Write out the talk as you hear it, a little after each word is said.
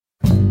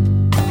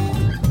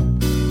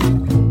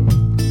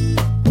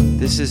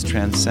This is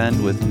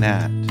Transcend with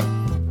Nat,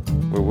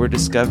 where we're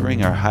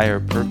discovering our higher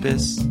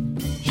purpose,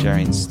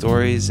 sharing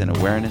stories and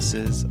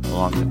awarenesses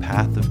along the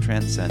path of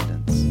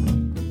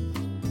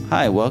transcendence.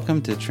 Hi,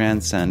 welcome to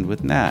Transcend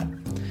with Nat.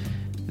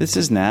 This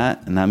is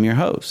Nat, and I'm your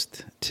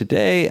host.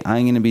 Today,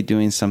 I'm going to be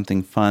doing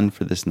something fun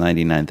for this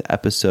 99th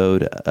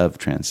episode of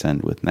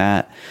Transcend with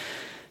Nat.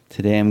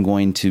 Today, I'm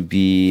going to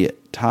be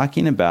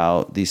talking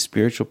about these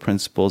spiritual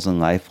principles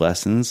and life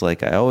lessons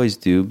like I always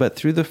do, but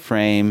through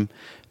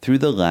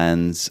the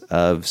lens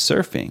of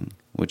surfing,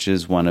 which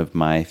is one of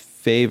my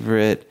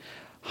favorite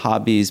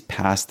hobbies,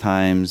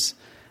 pastimes.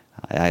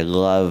 I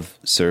love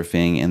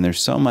surfing, and there's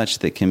so much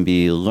that can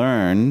be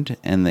learned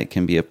and that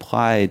can be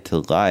applied to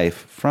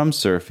life from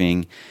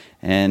surfing.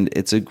 And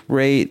it's a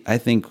great, I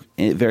think,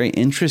 very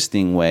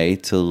interesting way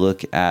to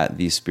look at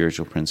these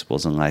spiritual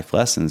principles and life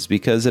lessons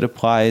because it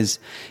applies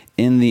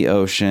in the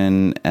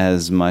ocean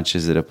as much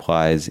as it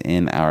applies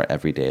in our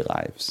everyday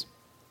lives.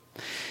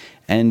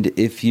 And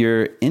if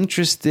you're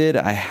interested,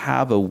 I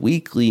have a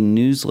weekly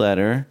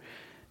newsletter,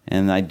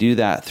 and I do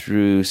that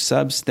through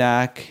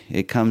Substack.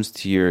 It comes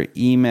to your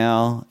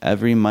email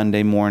every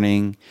Monday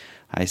morning.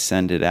 I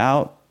send it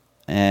out,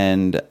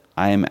 and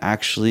I'm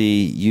actually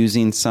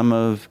using some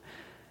of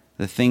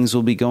the things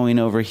we'll be going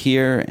over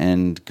here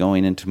and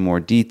going into more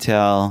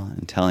detail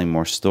and telling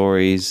more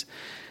stories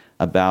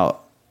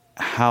about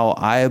how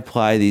I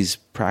apply these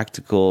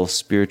practical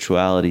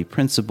spirituality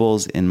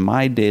principles in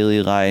my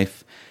daily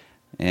life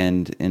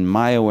and in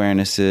my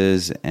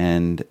awarenesses,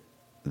 and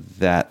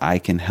that I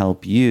can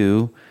help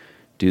you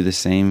do the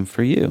same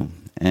for you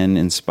and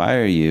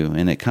inspire you.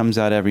 And it comes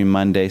out every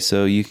Monday,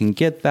 so you can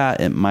get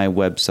that at my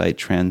website,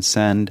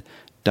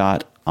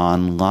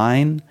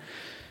 transcend.online.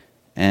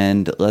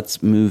 And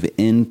let's move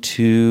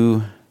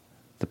into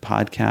the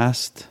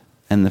podcast.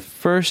 And the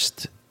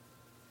first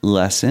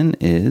lesson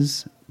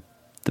is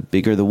the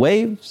bigger the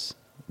waves,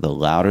 the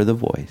louder the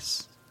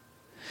voice.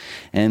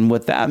 And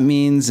what that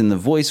means, and the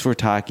voice we're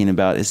talking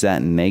about, is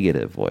that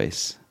negative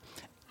voice.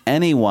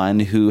 Anyone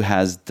who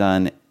has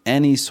done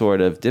any sort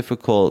of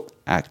difficult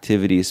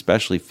activity,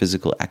 especially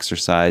physical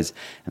exercise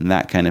and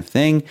that kind of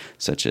thing,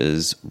 such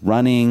as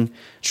running,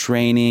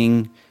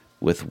 training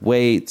with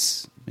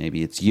weights,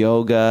 maybe it's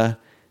yoga,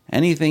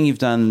 anything you've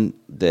done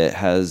that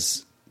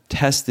has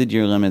tested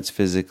your limits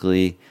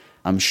physically,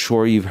 I'm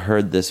sure you've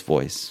heard this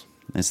voice.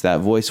 It's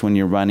that voice when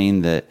you're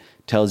running that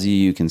tells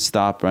you can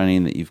stop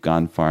running, that you've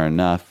gone far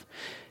enough.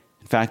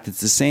 In fact,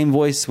 it's the same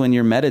voice when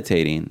you're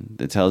meditating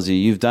that tells you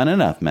you've done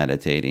enough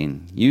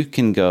meditating. You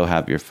can go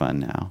have your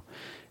fun now.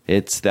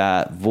 It's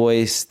that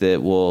voice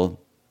that will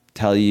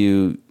tell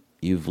you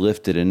you've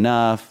lifted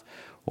enough,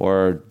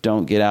 or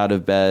don't get out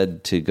of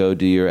bed to go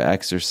do your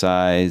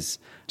exercise.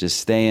 Just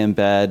stay in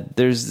bed.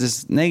 There's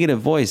this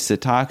negative voice that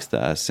talks to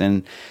us.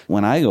 And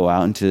when I go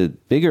out into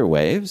bigger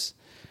waves,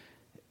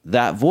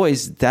 that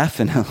voice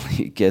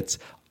definitely gets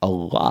a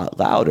lot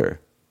louder.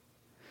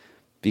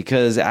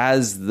 Because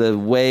as the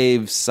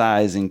wave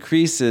size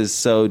increases,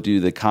 so do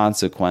the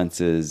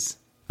consequences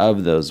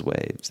of those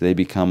waves. They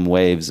become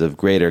waves of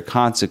greater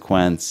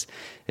consequence.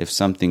 If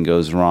something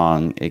goes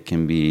wrong, it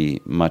can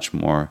be much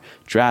more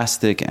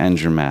drastic and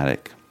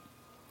dramatic.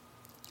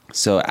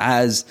 So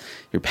as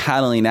you're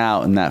paddling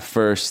out in that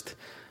first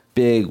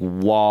big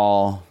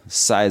wall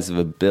size of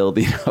a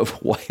building of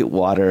white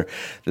water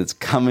that's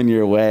coming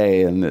your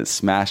way and that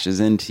smashes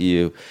into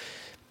you,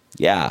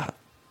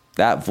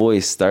 that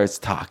voice starts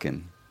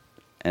talking.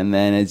 And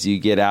then as you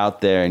get out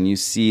there and you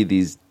see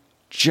these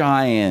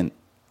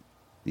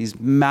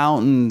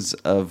mountains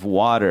of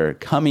water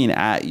coming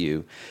at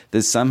you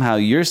that somehow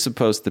you're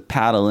supposed to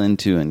paddle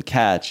into and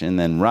catch and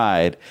then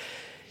ride,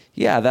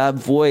 that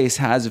voice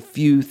has a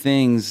few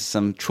things,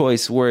 some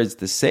choice words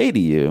to say to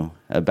you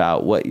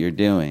about what you're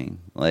doing.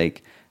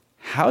 Like,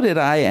 how did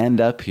I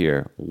end up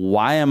here?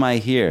 Why am I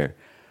here?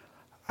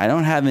 I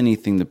don't have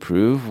anything to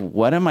prove.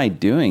 What am I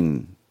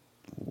doing?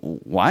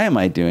 Why am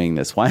I doing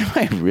this? Why am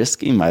I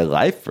risking my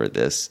life for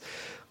this?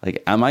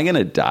 Like, am I going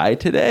to die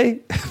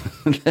today?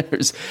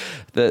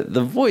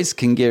 The voice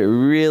can get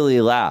really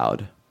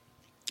loud.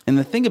 And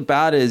the thing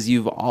about it is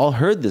you've all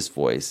heard this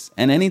voice.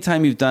 And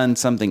anytime you've done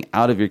something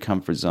out of your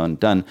comfort zone,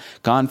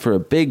 gone for a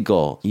big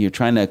goal, you're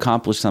trying to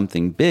accomplish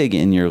something big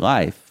in your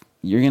life,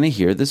 you're going to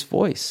hear this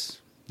voice.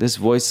 This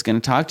voice is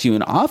going to talk to you.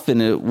 And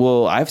often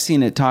I've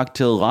seen it talk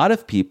to a lot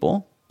of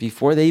people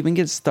before they even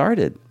get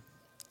started.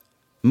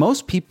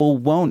 Most people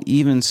won't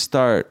even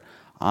start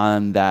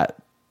on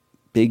that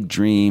big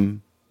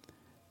dream,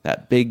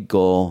 that big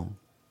goal,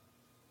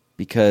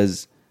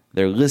 because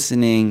they're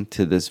listening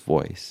to this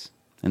voice.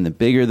 And the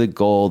bigger the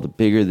goal, the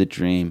bigger the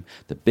dream,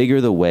 the bigger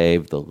the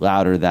wave, the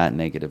louder that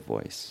negative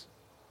voice.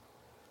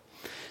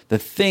 The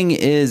thing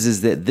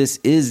is that this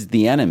is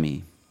the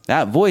enemy.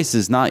 That voice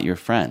is not your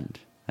friend.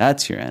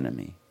 That's your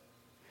enemy.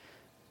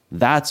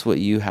 That's what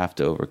you have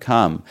to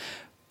overcome.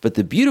 But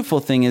the beautiful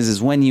thing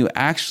is when you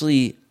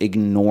actually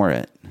ignore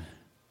it,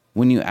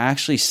 when you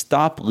actually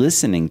stop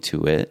listening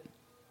to it,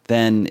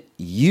 then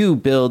you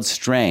build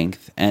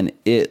strength and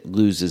it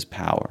loses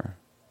power.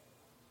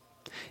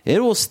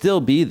 it will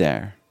still be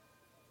there.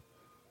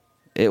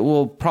 It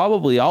will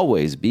probably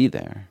always be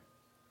there.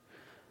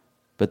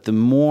 But the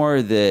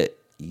more that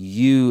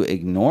you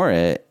ignore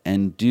it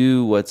and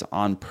do what's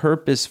on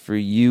purpose for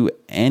you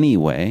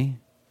anyway,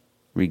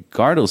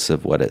 regardless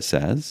of what it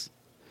says,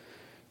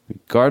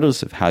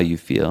 regardless of how you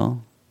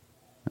feel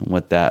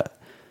and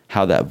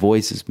how that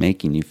voice is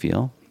making you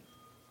feel,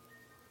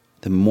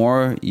 the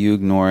more you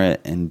ignore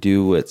it and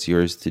do what's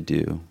yours to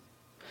do,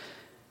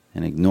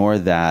 and ignore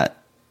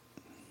that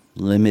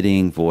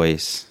limiting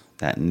voice,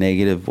 that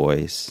negative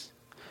voice,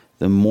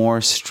 the more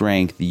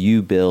strength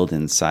you build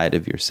inside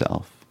of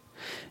yourself.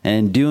 And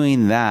in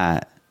doing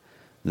that,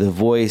 the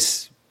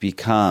voice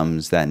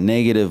becomes, that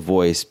negative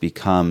voice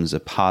becomes a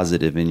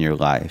positive in your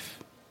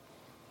life,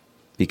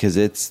 because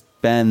it's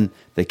been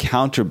the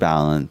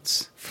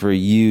counterbalance for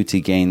you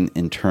to gain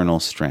internal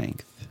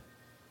strength.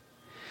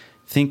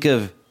 Think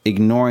of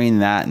ignoring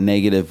that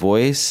negative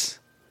voice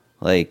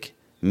like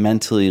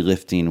mentally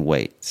lifting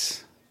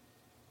weights.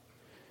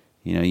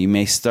 You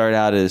may start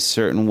out at a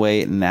certain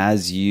weight, and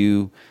as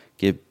you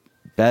get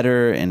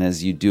better and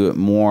as you do it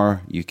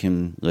more, you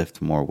can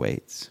lift more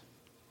weights.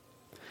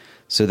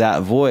 So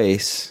that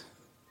voice,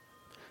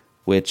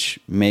 which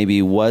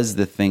maybe was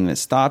the thing that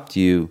stopped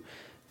you,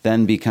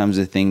 then becomes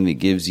a thing that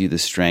gives you the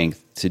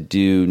strength to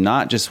do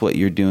not just what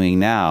you're doing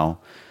now,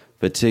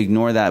 but to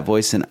ignore that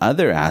voice in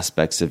other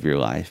aspects of your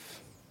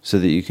life so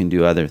that you can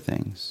do other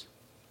things.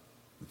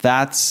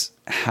 That's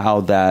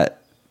how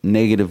that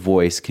negative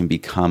voice can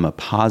become a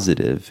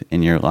positive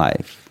in your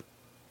life.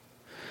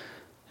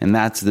 And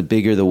that's the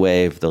bigger the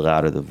wave, the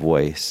louder the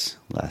voice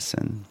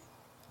lesson.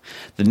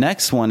 The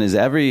next one is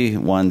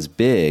everyone's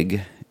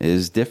big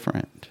is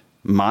different.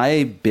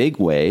 My big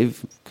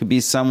wave could be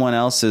someone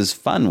else's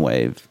fun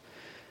wave.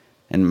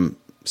 And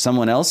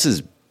someone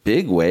else's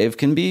big wave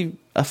can be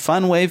a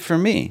fun wave for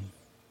me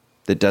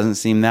that doesn't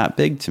seem that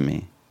big to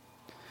me.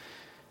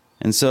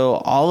 And so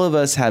all of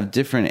us have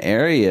different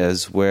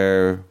areas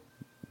where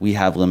we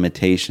have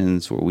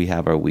limitations, where we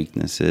have our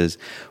weaknesses.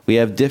 We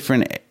have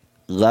different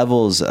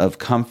levels of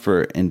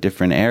comfort in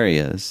different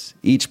areas.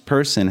 Each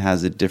person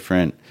has a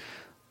different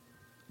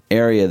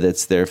area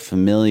that's their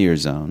familiar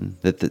zone,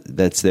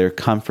 that's their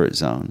comfort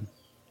zone.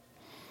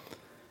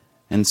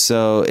 And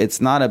so it's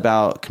not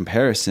about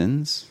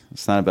comparisons.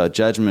 It's not about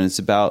judgment. It's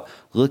about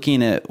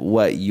looking at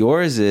what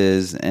yours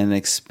is and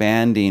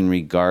expanding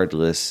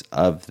regardless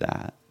of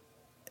that.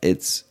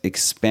 It's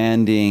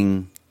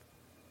expanding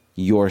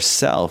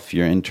yourself,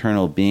 your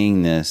internal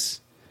beingness,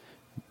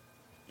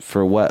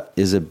 for what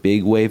is a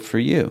big wave for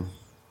you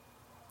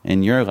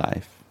in your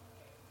life.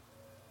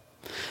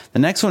 The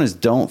next one is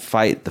don't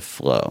fight the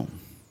flow.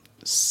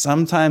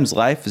 Sometimes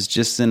life is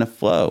just in a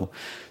flow.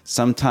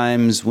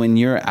 Sometimes when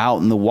you're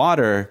out in the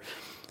water,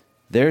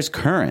 there's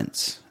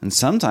currents. And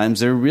sometimes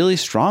they're really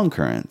strong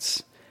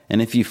currents.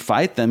 And if you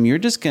fight them, you're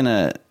just going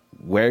to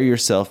wear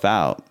yourself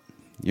out.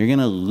 You're going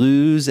to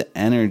lose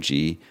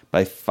energy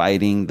by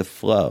fighting the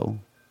flow.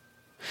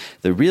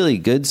 The really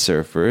good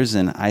surfers,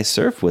 and I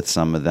surf with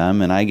some of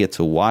them, and I get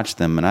to watch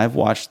them, and I've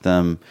watched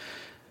them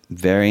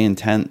very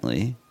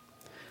intently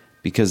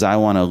because I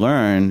want to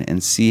learn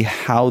and see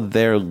how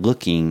they're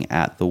looking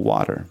at the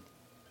water.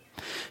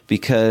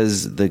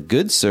 Because the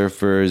good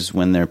surfers,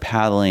 when they're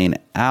paddling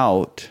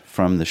out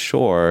from the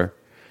shore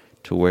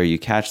to where you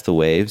catch the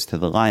waves to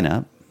the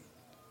lineup,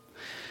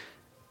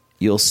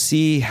 you'll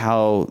see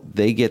how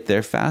they get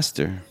there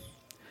faster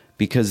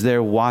because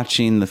they're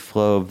watching the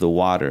flow of the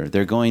water.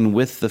 They're going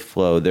with the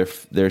flow.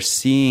 They're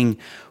seeing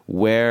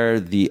where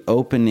the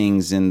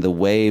openings in the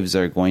waves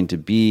are going to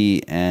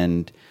be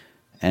and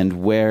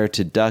where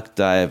to duck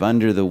dive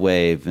under the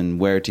wave and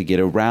where to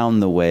get around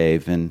the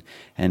wave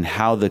and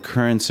how the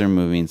currents are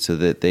moving so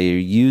that they're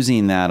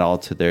using that all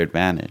to their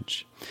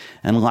advantage.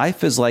 And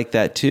life is like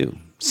that too.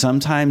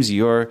 Sometimes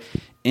you're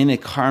in a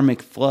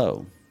karmic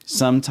flow.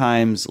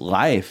 Sometimes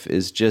life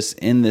is just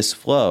in this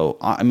flow.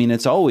 I mean,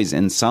 it's always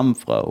in some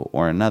flow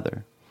or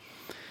another.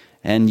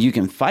 And you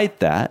can fight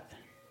that,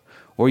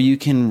 or you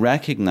can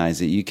recognize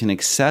it. You can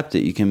accept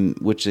it.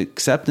 Which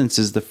acceptance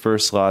is the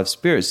first law of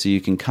spirit. So you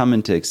can come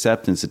into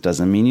acceptance. It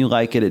doesn't mean you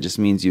like it. It just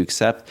means you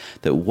accept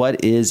that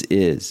what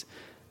is.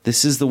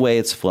 This is the way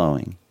it's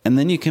flowing. And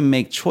then you can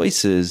make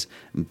choices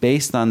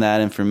based on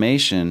that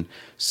information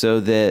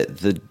so that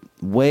the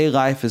way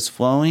life is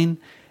flowing,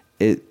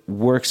 it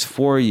works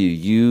for you.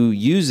 You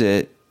use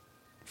it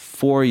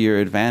for your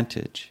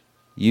advantage.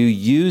 You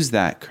use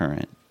that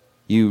current.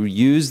 You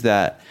use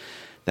that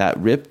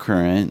rip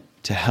current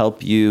to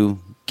help you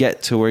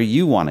get to where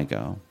you want to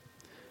go.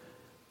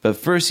 But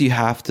first you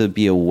have to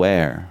be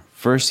aware.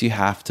 First you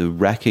have to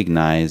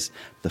recognize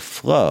the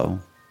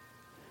flow.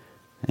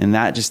 And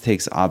that just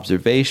takes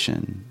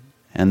observation.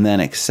 And then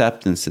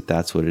acceptance that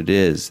that's what it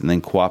is. And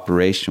then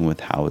cooperation with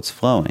how it's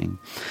flowing.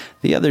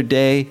 The other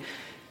day,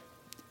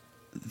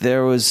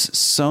 there was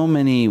so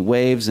many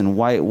waves and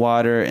white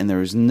water and there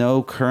was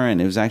no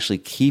current. It was actually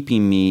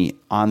keeping me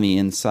on the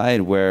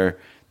inside where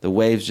the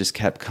waves just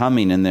kept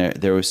coming and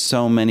there was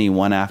so many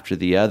one after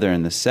the other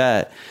in the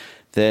set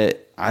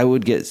that I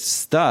would get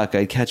stuck.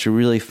 I'd catch a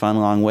really fun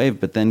long wave,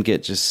 but then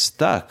get just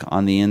stuck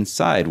on the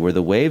inside where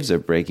the waves are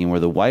breaking, where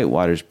the white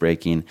water's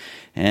breaking.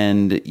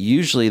 And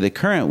usually the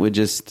current would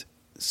just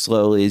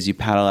slowly, as you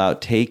paddle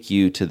out, take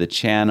you to the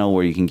channel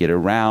where you can get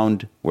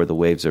around where the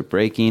waves are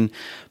breaking.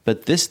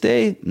 But this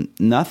day,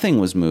 nothing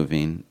was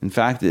moving. In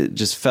fact, it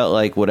just felt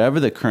like whatever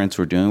the currents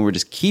were doing were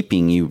just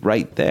keeping you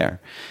right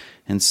there.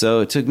 And so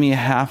it took me a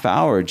half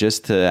hour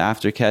just to,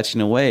 after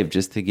catching a wave,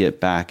 just to get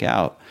back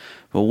out.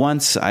 But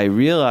once I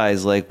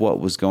realized like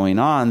what was going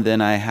on,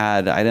 then I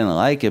didn't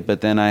like it,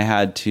 but then I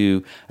had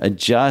to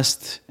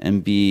adjust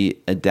and be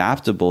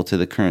adaptable to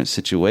the current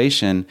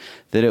situation,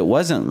 that it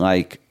wasn't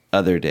like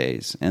other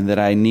days, and that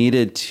I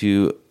needed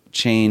to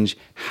change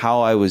how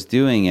I was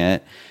doing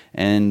it,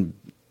 and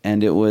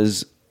it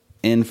was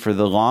in for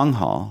the long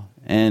haul.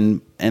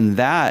 And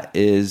that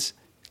is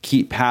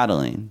keep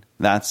paddling.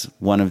 That's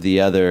one of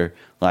the other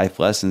life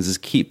lessons, is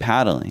keep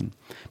paddling,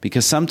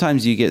 because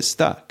sometimes you get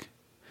stuck,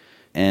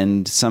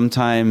 and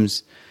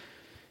sometimes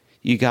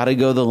you got to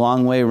go the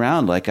long way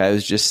around, like I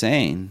was just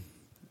saying.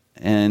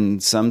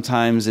 And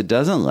sometimes it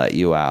doesn't let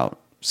you out.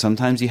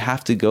 Sometimes you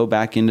have to go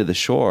back into the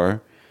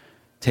shore,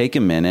 take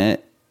a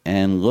minute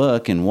and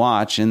look and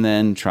watch, and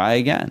then try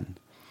again.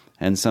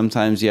 And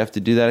sometimes you have to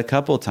do that a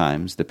couple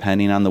times,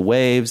 depending on the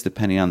waves,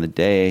 depending on the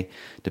day,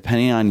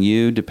 depending on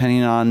you,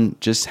 depending on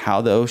just how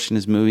the ocean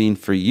is moving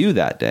for you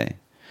that day.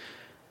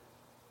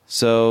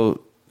 So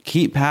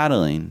keep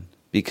paddling,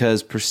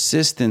 because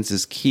persistence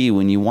is key.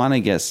 When you want to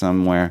get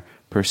somewhere,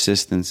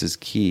 persistence is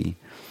key.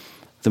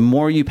 The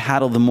more you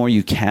paddle, the more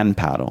you can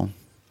paddle.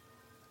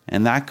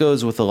 And that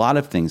goes with a lot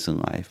of things in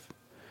life.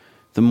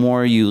 The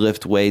more you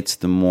lift weights,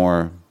 the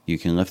more you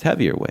can lift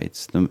heavier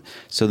weights.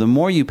 So the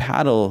more you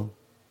paddle,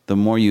 the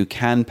more you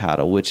can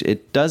paddle, which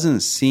it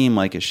doesn't seem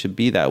like it should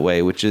be that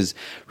way, which is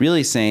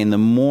really saying the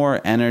more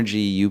energy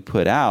you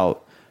put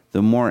out,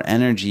 the more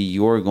energy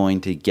you're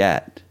going to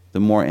get, the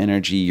more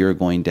energy you're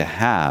going to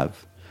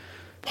have.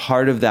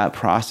 Part of that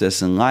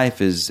process in life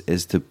is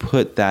to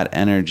put that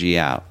energy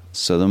out.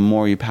 So the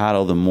more you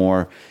paddle, the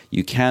more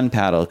you can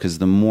paddle, because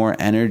the more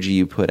energy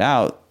you put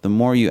out, the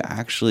more you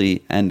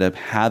actually end up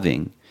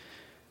having.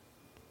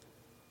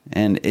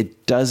 And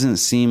it doesn't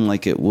seem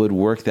like it would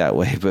work that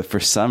way, but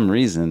for some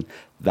reason,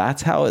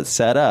 that's how it's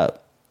set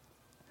up.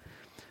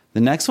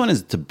 The next one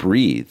is to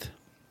breathe.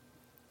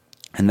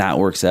 And that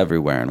works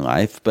everywhere in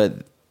life.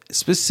 But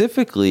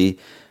specifically,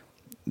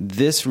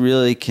 this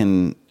really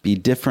can be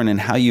different in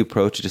how you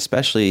approach it,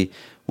 especially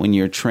when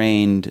you're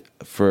trained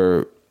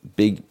for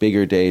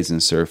bigger days in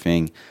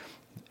surfing.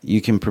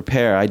 You can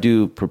prepare. I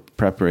do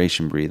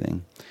preparation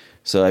breathing.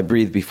 So I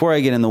breathe before I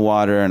get in the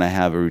water, and I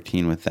have a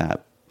routine with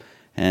that.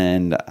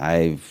 And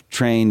I've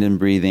trained in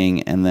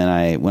breathing, and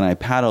then when I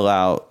paddle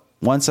out,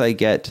 once I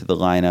get to the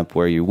lineup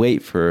where you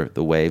wait for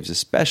the waves,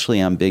 especially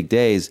on big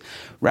days,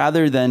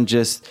 rather than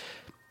just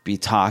be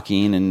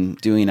talking and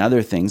doing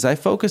other things, I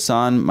focus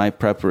on my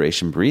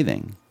preparation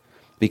breathing.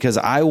 Because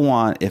I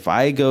want, if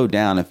I go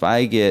down, if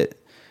I get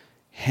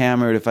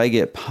hammered, if I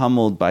get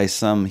pummeled by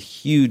some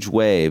huge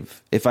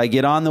wave, if I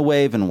get on the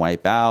wave and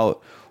wipe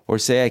out, or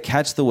say I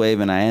catch the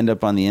wave and I end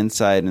up on the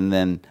inside, and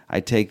then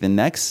I take the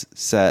next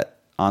set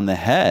on the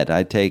head.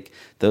 I take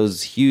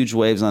those huge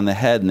waves on the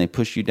head, and they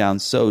push you down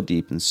so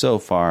deep and so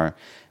far,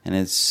 and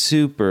it's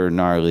super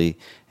gnarly,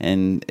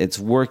 and it's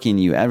working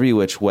you every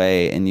which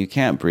way, and you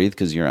can't breathe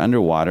because you're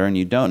underwater, and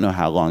you don't know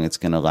how long it's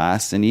going to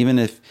last. And even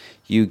if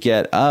you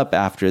get up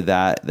after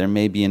that, there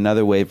may be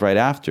another wave right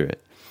after it.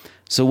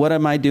 So what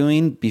am I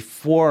doing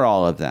before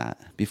all of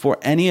that? Before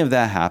any of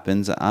that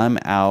happens, I'm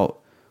out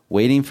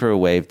waiting for a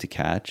wave to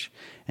catch,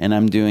 and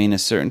I'm doing a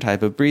certain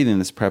type of breathing,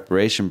 this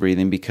preparation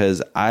breathing,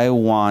 because I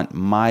want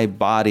my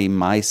body,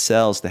 my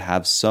cells to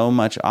have so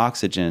much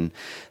oxygen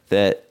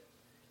that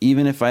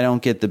even if I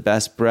don't get the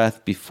best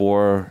breath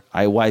before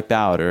I wipe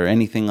out or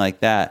anything like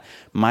that,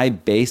 my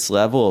base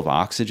level of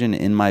oxygen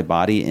in my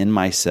body, in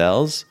my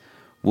cells,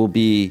 will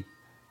be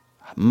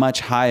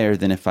much higher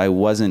than if I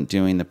wasn't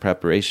doing the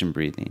preparation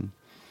breathing.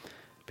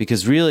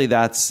 Because really,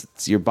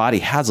 your body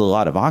has a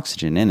lot of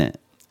oxygen in it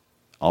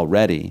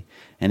already.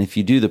 And if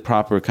you do the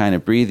proper kind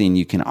of breathing,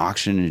 you can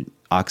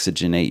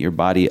oxygenate your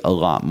body a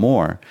lot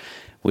more,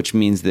 which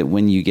means that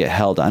when you get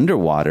held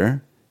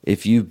underwater,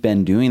 if you've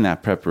been doing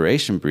that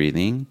preparation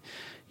breathing,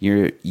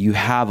 you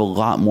have a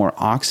lot more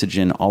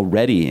oxygen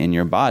already in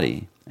your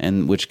body,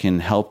 and which can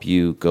help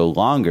you go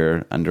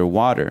longer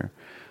underwater,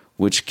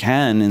 which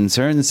can, in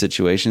certain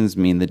situations,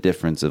 mean the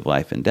difference of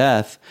life and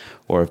death,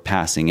 or of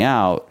passing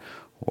out,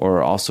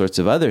 or all sorts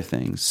of other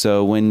things.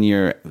 So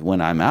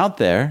when I'm out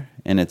there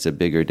and it's a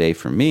bigger day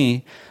for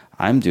me,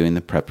 I'm doing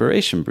the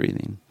preparation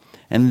breathing.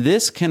 And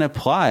this can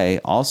apply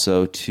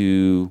also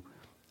to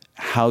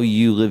how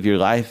you live your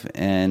life.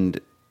 And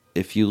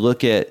if you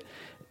look at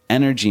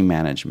energy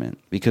management,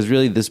 because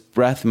really this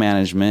breath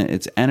management,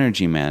 it's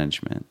energy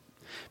management,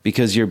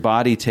 because your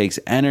body takes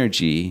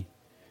energy,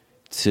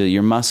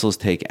 your muscles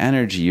take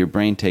energy, your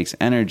brain takes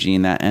energy,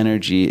 and that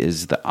energy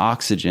is the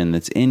oxygen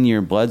that's in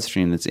your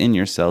bloodstream, that's in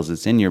your cells,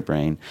 that's in your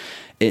brain.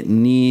 It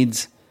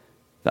needs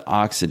the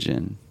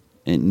oxygen.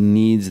 It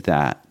needs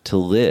that to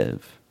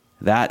live.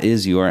 That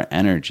is your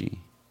energy.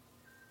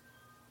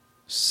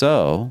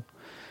 So,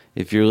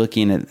 if you're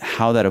looking at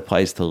how that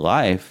applies to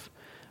life,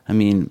 I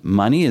mean,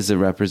 money is a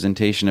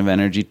representation of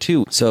energy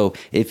too. So,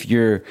 if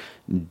you're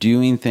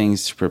doing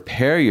things to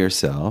prepare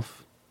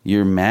yourself,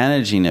 you're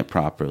managing it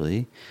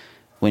properly,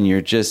 when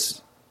you're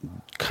just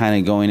kind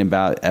of going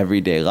about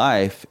everyday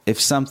life, if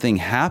something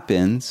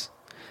happens,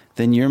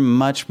 then you're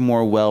much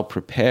more well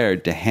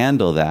prepared to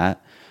handle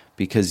that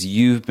because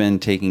you've been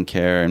taking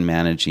care and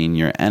managing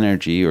your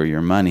energy or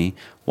your money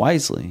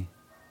wisely.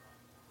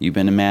 You've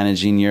been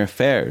managing your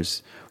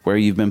affairs. Where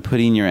you've been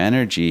putting your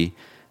energy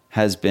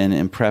has been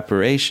in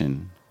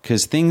preparation,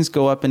 because things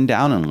go up and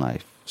down in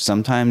life.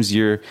 Sometimes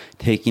you're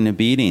taking a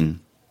beating.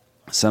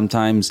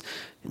 Sometimes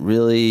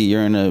really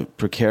you're in a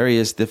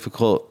precarious,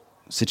 difficult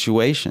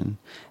situation.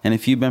 And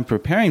if you've been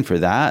preparing for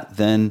that,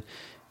 then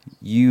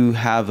you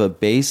have a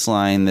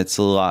baseline that's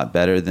a lot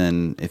better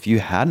than if you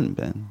hadn't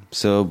been.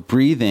 So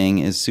breathing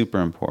is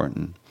super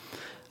important.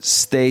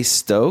 Stay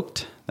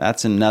stoked.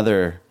 That's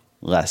another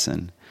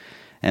lesson.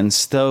 And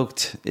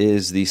stoked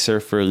is the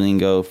surfer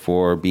lingo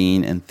for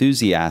being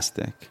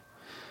enthusiastic.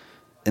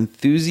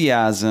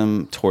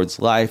 Enthusiasm towards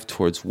life,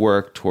 towards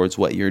work, towards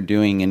what you're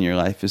doing in your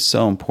life is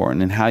so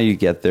important. And how you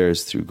get there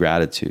is through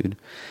gratitude.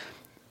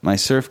 My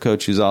surf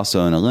coach, who's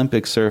also an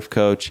Olympic surf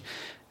coach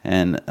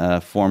and a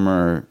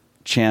former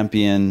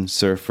champion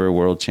surfer,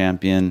 world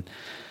champion,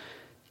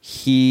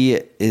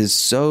 he is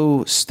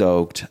so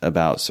stoked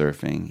about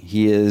surfing.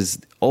 He is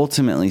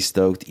ultimately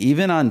stoked,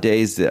 even on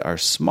days that are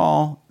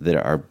small, that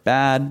are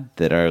bad,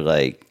 that are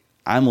like,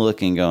 I'm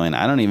looking going,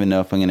 I don't even know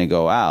if I'm going to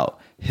go out.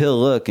 He'll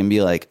look and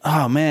be like,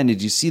 oh man,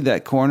 did you see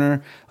that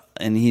corner?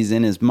 And he's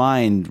in his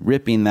mind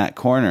ripping that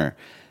corner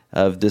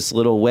of this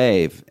little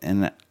wave.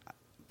 And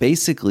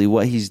basically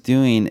what he's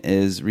doing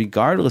is,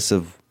 regardless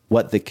of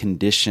what the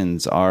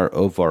conditions are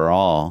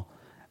overall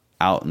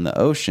out in the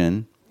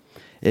ocean,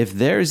 if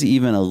there's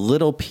even a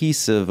little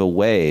piece of a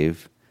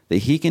wave that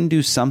he can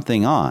do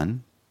something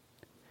on,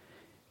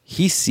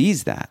 he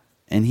sees that,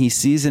 and he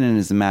sees it in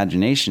his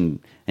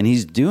imagination, and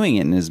he's doing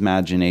it in his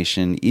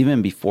imagination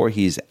even before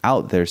he's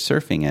out there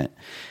surfing it.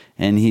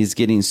 And he's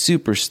getting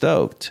super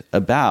stoked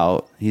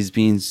about,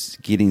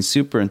 getting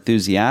super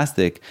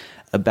enthusiastic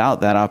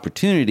about that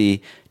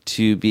opportunity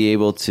to be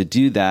able to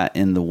do that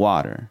in the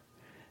water.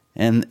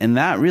 And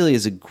that really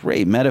is a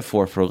great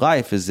metaphor for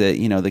life, is that,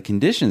 the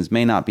conditions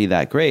may not be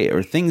that great,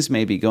 or things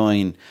may be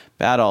going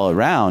bad all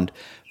around,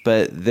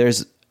 but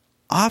there's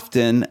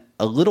often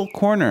a little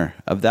corner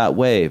of that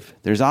wave.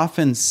 There's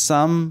often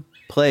some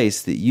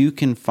place that you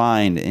can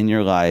find in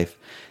your life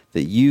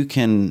that you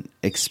can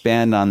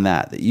expand on,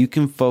 that you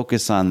can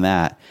focus on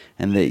that,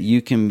 and that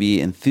you can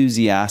be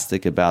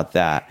enthusiastic about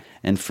that.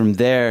 And from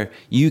there,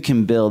 you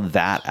can build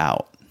that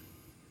out.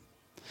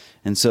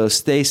 And so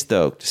stay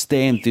stoked,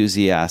 stay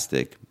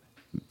enthusiastic,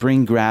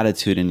 bring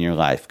gratitude in your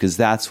life, because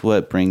that's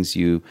what brings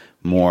you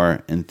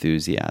more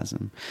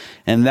enthusiasm.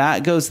 And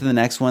that goes to the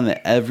next one,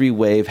 that every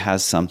wave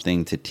has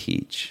something to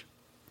teach.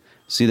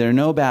 See, there are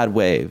no bad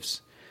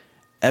waves.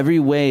 Every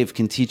wave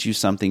can teach you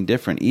something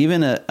different.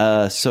 Even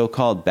a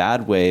so-called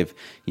bad wave,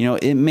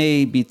 it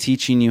may be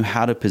teaching you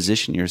how to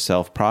position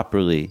yourself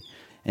properly.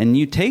 And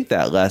you take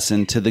that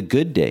lesson to the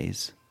good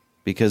days.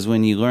 Because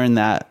when you learn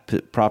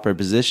that proper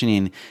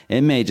positioning,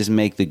 it may just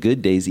make the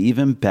good days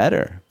even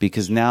better,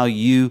 because now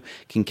you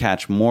can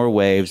catch more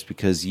waves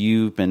because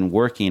you've been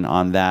working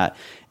on that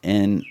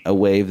in a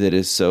wave that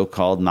is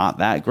so-called not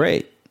that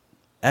great.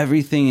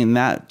 Everything in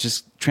that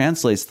just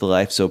translates to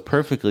life so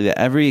perfectly, that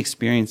every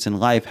experience in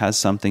life has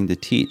something to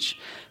teach,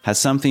 has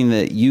something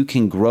that you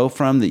can grow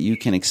from, that you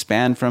can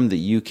expand from, that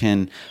you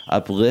can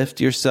uplift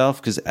yourself,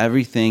 because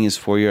everything is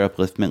for your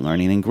upliftment,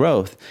 learning, and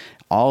growth.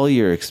 All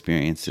your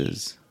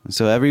experiences.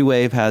 So every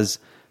wave has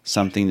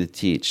something to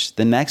teach.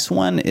 The next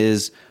one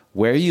is,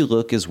 where you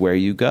look is where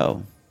you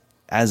go.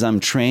 As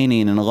I'm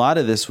training, and a lot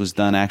of this was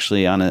done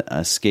actually on a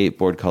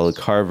skateboard called a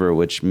Carver,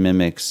 which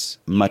mimics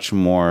much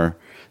more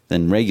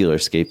than regular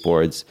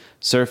skateboards,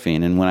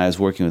 surfing. And when I was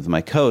working with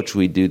my coach,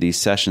 we do these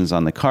sessions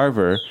on the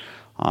Carver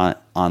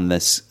on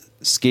this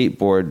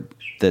skateboard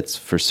that's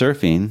for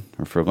surfing,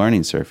 or for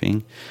learning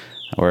surfing,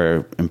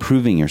 or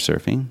improving your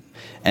surfing.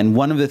 And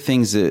one of the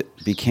things that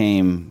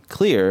became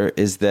clear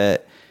is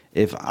that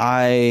if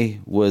I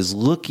was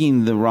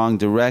looking the wrong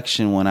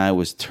direction when I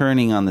was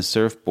turning on the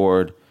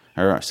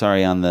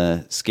on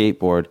the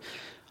skateboard,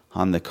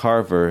 on the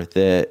Carver,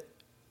 that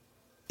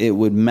it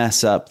would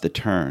mess up the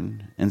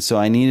turn. And so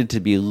I needed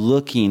to be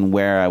looking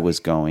where I was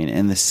going.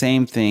 And the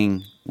same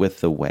thing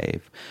with the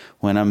wave.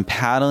 When I'm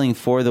paddling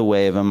for the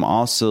wave, I'm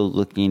also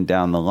looking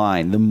down the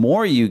line. The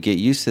more you get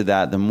used to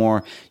that, the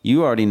more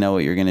you already know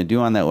what you're going to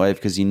do on that wave,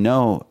 because you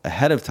know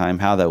ahead of time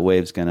how that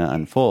wave's going to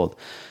unfold.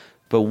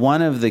 But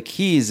one of the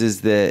keys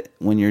is that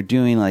when you're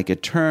doing like a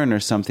turn or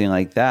something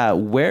like that,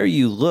 where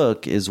you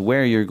look is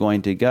where you're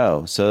going to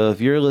go. So if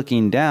you're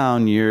looking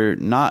down, you're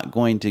not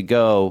going to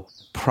go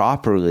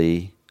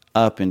properly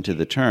up into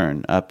the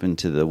turn, up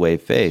into the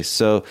wave face.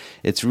 So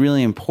it's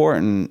really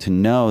important to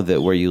know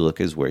that where you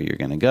look is where you're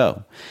going to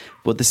go.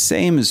 But the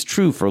same is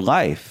true for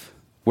life.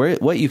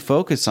 What you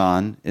focus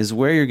on is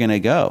where you're going to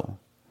go.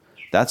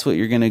 That's what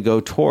you're going to go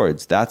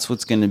towards. That's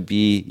what's going to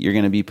be, you're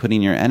going to be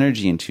putting your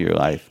energy into your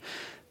life.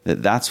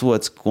 That's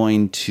what's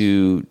going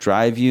to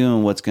drive you,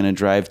 and what's going to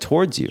drive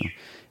towards you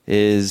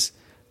is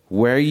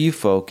where you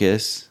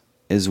focus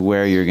is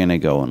where you're going to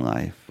go in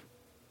life.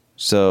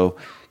 So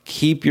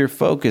keep your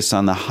focus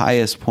on the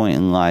highest point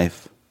in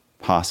life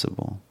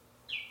possible.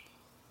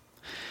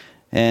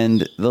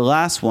 And the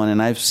last one,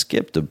 and I've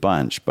skipped a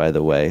bunch, by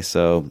the way.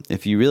 So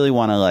if you really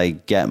want to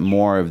like get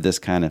more of this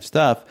kind of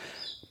stuff,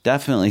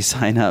 definitely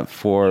sign up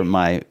for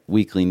my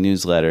weekly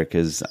newsletter,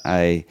 because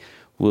I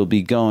will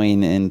be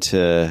going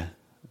into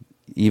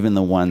even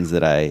the ones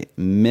that I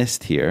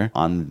missed here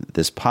on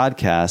this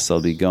podcast.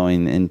 I'll be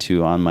going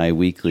into on my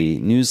weekly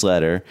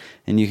newsletter,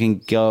 and you can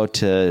go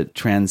to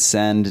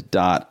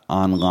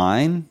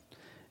transcend.online,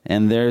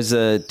 and there's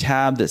a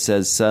tab that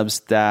says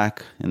Substack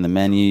in the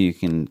menu. You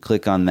can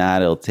click on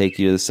that. It'll take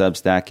you to the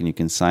Substack, and you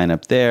can sign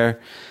up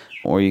there,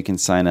 or you can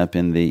sign up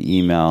in the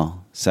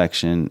email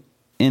section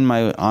on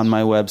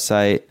my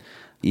website.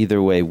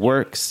 Either way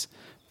works.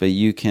 But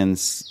you can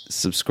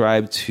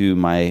subscribe to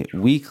my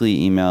weekly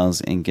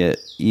emails and get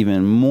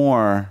even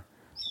more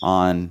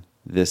on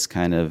this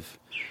kind of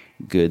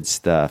good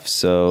stuff.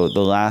 So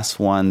the last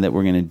one that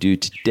we're going to do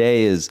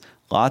today is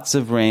lots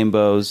of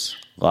rainbows,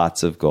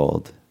 lots of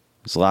gold.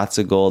 There's lots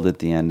of gold at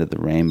the end of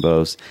the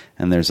rainbows,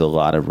 and there's a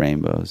lot of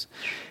rainbows.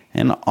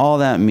 And all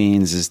that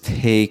means is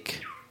take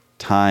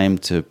time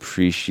to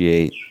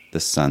appreciate the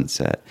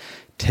sunset.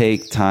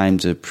 Take time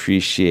to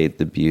appreciate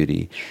the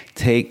beauty.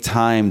 Take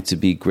time to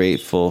be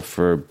grateful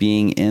for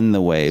being in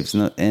the waves.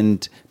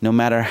 And no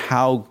matter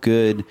how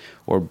good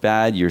or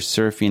bad your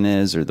surfing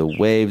is or the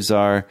waves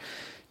are,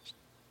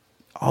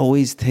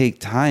 always take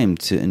time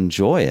to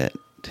enjoy it.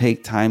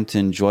 Take time to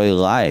enjoy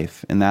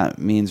life. And that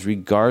means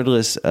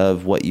regardless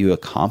of what you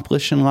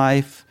accomplish in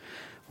life,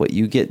 what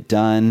you get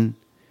done,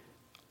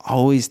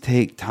 always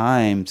take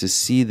time to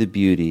see the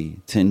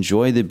beauty, to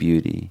enjoy the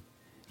beauty.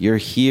 You're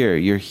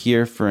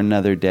here for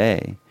another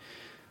day.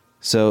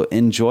 So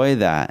enjoy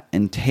that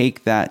and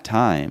take that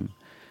time,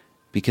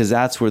 because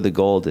that's where the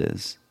gold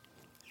is.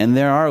 And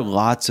there are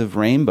lots of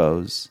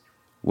rainbows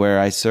where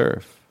I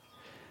surf.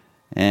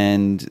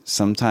 And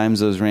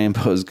sometimes those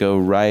rainbows go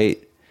right,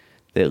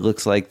 it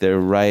looks like they're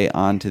right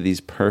onto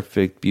these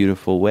perfect,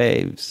 beautiful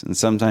waves. And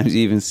sometimes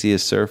you even see a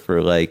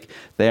surfer like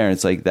there.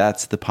 It's like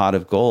that's the pot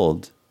of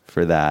gold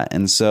for that.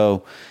 And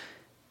so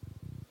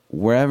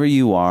wherever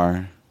you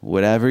are,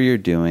 whatever you're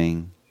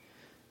doing,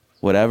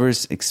 whatever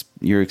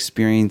your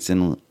experience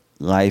in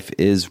life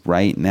is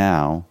right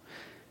now,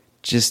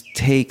 just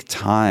take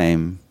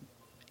time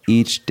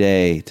each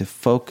day to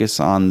focus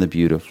on the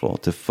beautiful,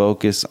 to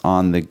focus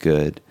on the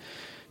good,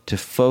 to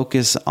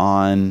focus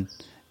on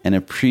and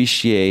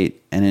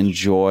appreciate and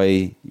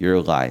enjoy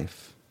your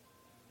life,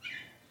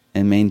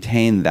 and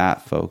maintain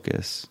that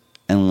focus.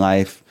 And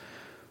life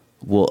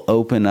will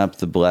open up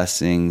the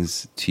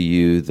blessings to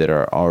you that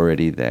are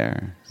already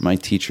there. My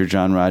teacher,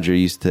 John Roger,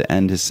 used to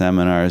end his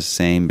seminars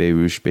saying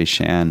Berush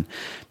Beishan,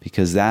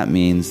 because that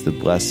means the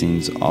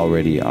blessings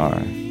already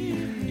are.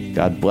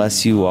 God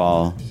bless you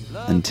all.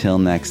 Until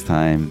next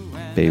time,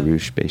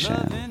 Berush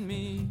Beishan.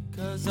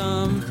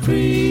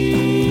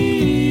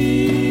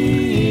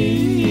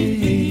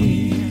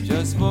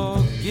 Just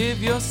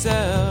forgive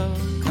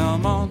yourself.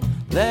 Come on,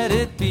 let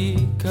it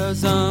be,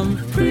 'cause I'm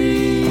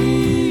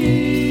free.